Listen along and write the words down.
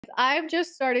I've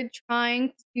just started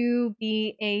trying to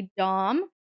be a dom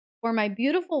for my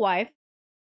beautiful wife,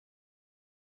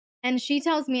 and she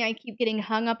tells me I keep getting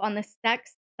hung up on the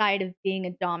sex side of being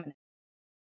a dominant.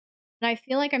 And I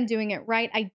feel like I'm doing it right.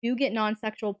 I do get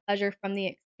non-sexual pleasure from the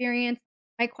experience.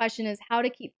 My question is how to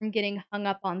keep from getting hung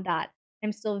up on that.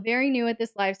 I'm still very new at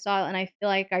this lifestyle, and I feel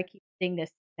like I keep getting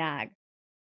this snag.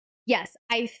 Yes,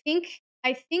 I think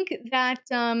that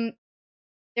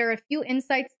there are a few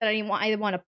insights that I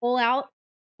want to pull out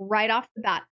right off the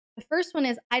bat. The first one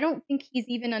is I don't think he's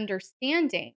even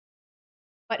understanding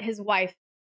what his wife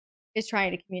is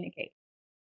trying to communicate.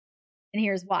 And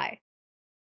here's why.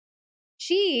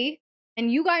 She,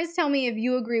 and you guys tell me if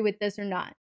you agree with this or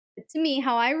not. But to me,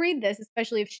 how I read this,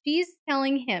 especially if she's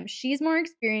telling him she's more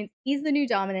experienced, he's the new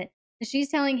dominant, and she's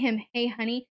telling him, hey,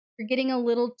 honey, you're getting a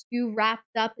little too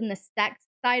wrapped up in the sex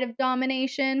side of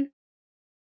domination.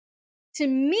 To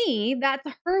me, that's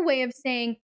her way of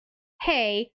saying,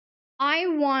 hey, I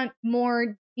want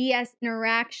more DS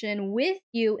interaction with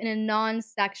you in a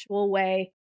non-sexual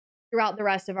way throughout the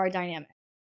rest of our dynamic.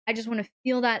 I just want to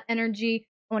feel that energy.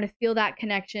 I want to feel that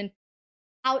connection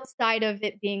outside of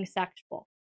it being sexual.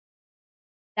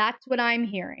 That's what I'm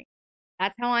hearing.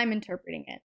 That's how I'm interpreting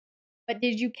it. But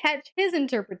did you catch his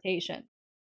interpretation?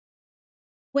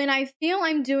 When I feel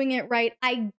I'm doing it right,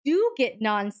 I do get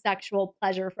non-sexual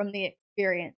pleasure from the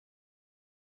experience.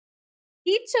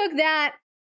 He took that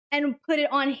and put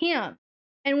it on him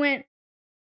and went,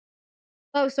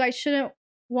 oh, so I shouldn't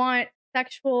want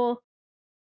sexual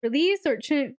release or it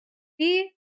shouldn't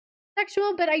be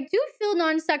sexual, but I do feel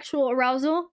non-sexual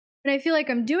arousal and I feel like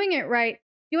I'm doing it right.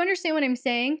 Do you understand what I'm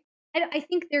saying? I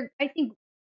think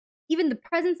even the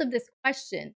presence of this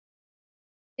question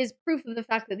is proof of the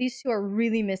fact that these two are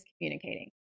really miscommunicating.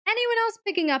 Anyone else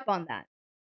picking up on that?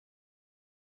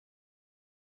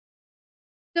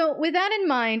 So with that in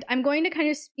mind, I'm going to kind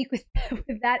of speak with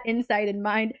that insight in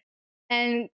mind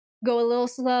and go a little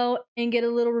slow and get a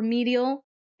little remedial,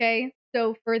 okay?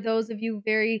 So for those of you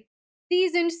very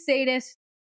seasoned sadists,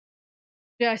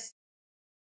 just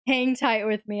hang tight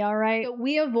with me, all right? So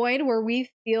we avoid where we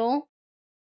feel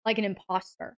like an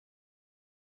imposter.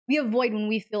 We avoid when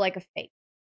we feel like a fake,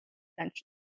 essentially.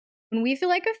 When we feel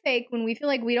like a fake, when we feel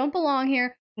like we don't belong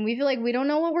here, when we feel like we don't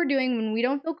know what we're doing, when we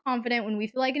don't feel confident, when we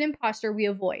feel like an imposter, we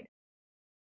avoid.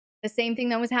 The same thing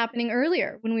that was happening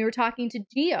earlier when we were talking to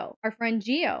Gio, our friend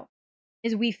Gio,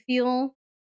 is we feel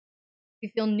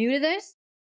new to this.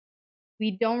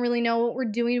 We don't really know what we're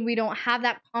doing. We don't have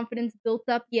that confidence built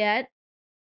up yet.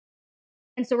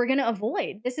 And so we're going to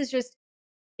avoid. This is just,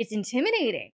 it's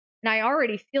intimidating. And I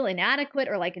already feel inadequate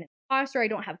or like an imposter. I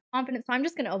don't have confidence. So I'm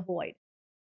just going to avoid.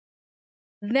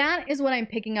 That is what I'm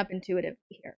picking up intuitively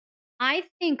here. I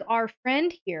think our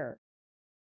friend here,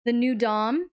 the new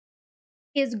Dom,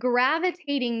 is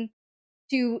gravitating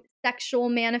to sexual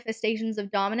manifestations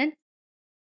of dominance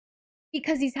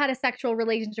because he's had a sexual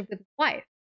relationship with his wife.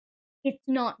 It's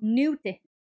not new to him.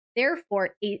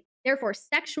 Therefore,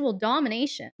 sexual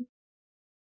domination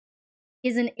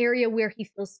is an area where he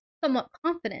feels somewhat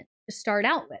confident to start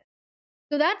out with.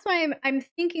 So that's why I'm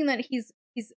thinking that he's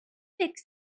fixed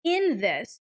in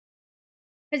this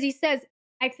because he says,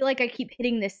 I feel like I keep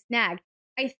hitting this snag.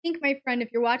 I think, my friend, if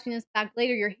you're watching this back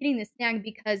later, you're hitting this snag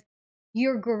because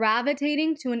you're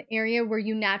gravitating to an area where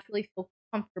you naturally feel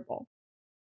comfortable.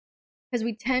 Because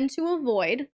we tend to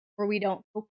avoid where we don't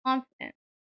feel confident.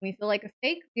 When we feel like a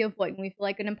fake, we avoid. When we feel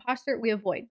like an imposter, we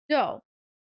avoid. So,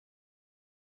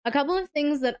 a couple of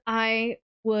things that I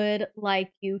would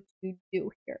like you to do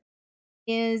here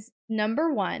is,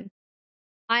 number one,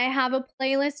 I have a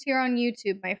playlist here on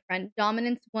YouTube, my friend,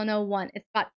 Dominance 101. It's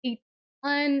got a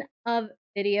ton of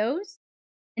videos,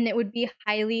 and it would be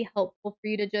highly helpful for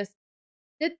you to just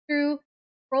sit through,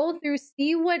 scroll through,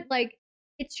 see what, like,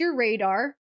 hits your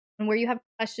radar and where you have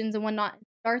questions and whatnot.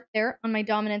 Start there on my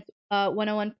Dominance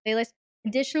 101 playlist.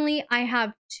 Additionally, I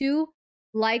have 2,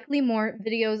 likely more,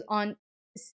 videos on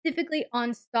specifically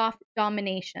on soft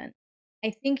domination.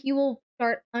 I think you will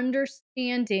start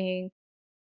understanding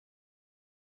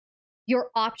your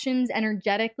options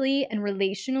energetically and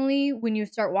relationally when you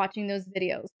start watching those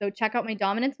videos. So check out my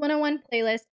Dominance 101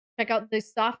 playlist. Check out the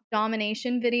soft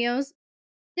domination videos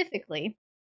specifically.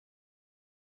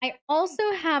 I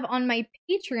also have on my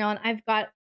Patreon, I've got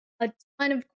a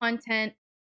ton of content,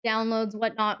 downloads,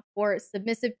 whatnot, for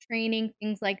submissive training,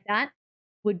 things like that.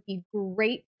 Would be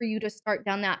great for you to start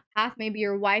down that path. Maybe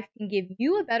your wife can give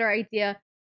you a better idea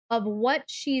of what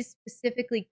she's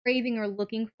specifically craving or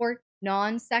looking for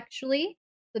non-sexually,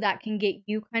 so that can get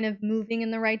you kind of moving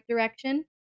in the right direction.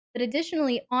 But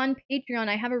additionally, on Patreon,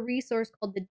 I have a resource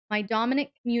called the my dominant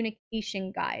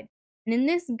communication guide. And in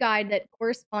this guide that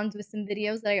corresponds with some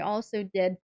videos that I also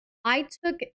did, I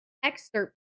took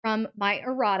excerpts from my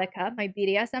erotica, my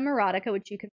BDSM erotica, which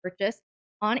you can purchase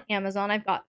on Amazon. I've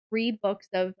got 3 books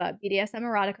of BDSM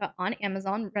erotica on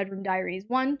Amazon, Red Room Diaries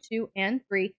 1, 2, and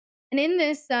 3. And in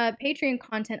this Patreon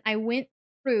content, I went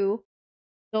through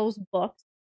those books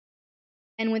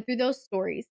and went through those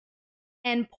stories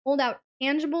and pulled out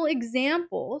tangible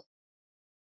examples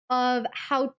of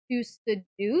how to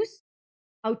seduce,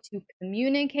 how to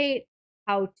communicate,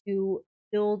 how to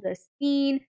build a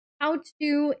scene, how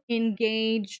to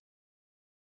engage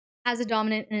as a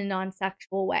dominant in a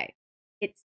non-sexual way.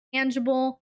 It's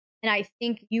tangible, and I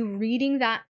think you reading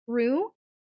that through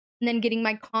and then getting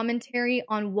my commentary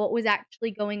on what was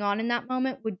actually going on in that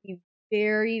moment would be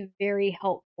very, very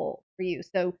helpful for you.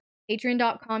 So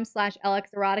patreon.com/Elle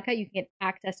X erotica, you can get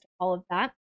access to all of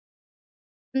that.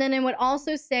 And then I would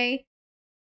also say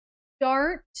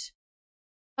start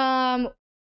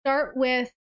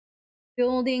with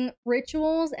building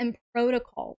rituals and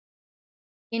protocols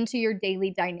into your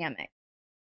daily dynamic.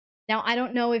 Now, I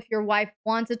don't know if your wife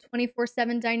wants a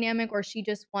 24/7 dynamic or she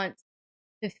just wants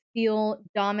to feel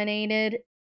dominated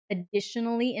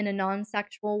additionally in a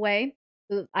non-sexual way.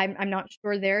 So I'm not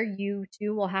sure there. You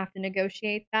two will have to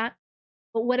negotiate that.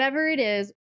 But whatever it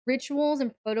is, rituals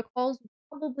and protocols will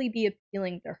probably be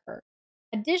appealing to her.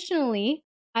 Additionally,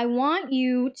 I want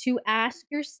you to ask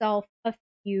yourself a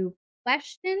few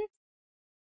questions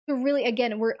to really,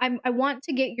 again, I want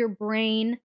to get your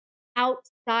brain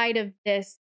outside of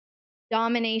this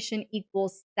domination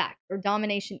equals sex or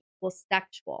domination equals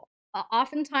sexual.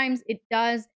 Oftentimes it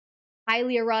does,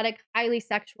 highly erotic, highly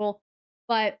sexual,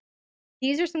 but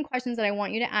these are some questions that I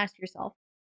want you to ask yourself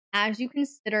as you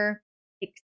consider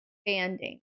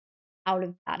expanding out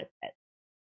of that a bit.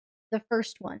 The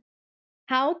first one,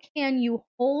 how can you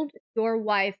hold your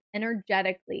wife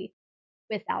energetically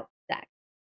without sex?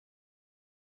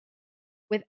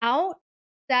 Without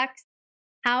sex,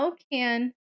 how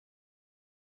can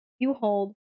you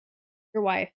hold your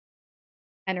wife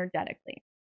energetically?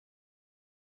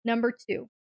 Number 2,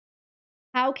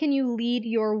 how can you lead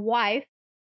your wife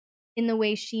in the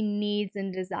way she needs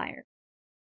and desires?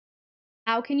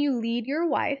 How can you lead your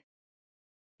wife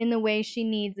in the way she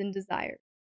needs and desires?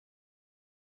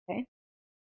 Okay.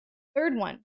 Third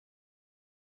one,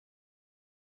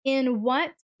 in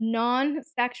what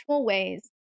non-sexual ways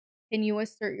can you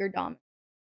assert your dominance?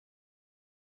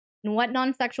 In what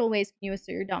non-sexual ways can you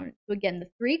assert your dominance? So again, the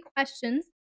 3 questions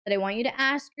that I want you to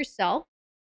ask yourself: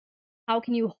 how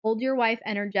can you hold your wife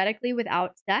energetically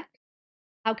without sex?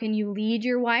 How can you lead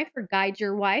your wife or guide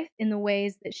your wife in the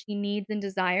ways that she needs and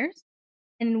desires?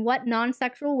 And in what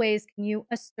non-sexual ways can you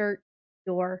assert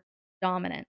your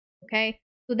dominance? Okay,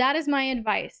 so that is my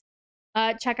advice.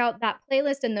 Check out that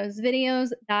playlist and those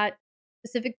videos, that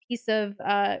specific piece of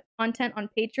content on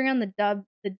Patreon,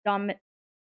 the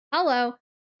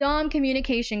Dom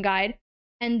communication guide,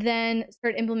 and then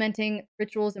start implementing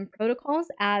rituals and protocols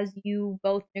as you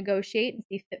both negotiate and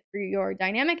see fit for your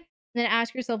dynamic. And then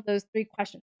ask yourself those 3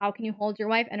 questions. How can you hold your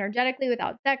wife energetically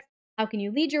without sex? How can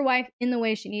you lead your wife in the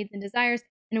way she needs and desires?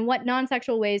 And in what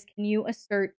non-sexual ways can you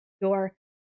assert your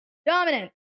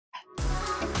dominance?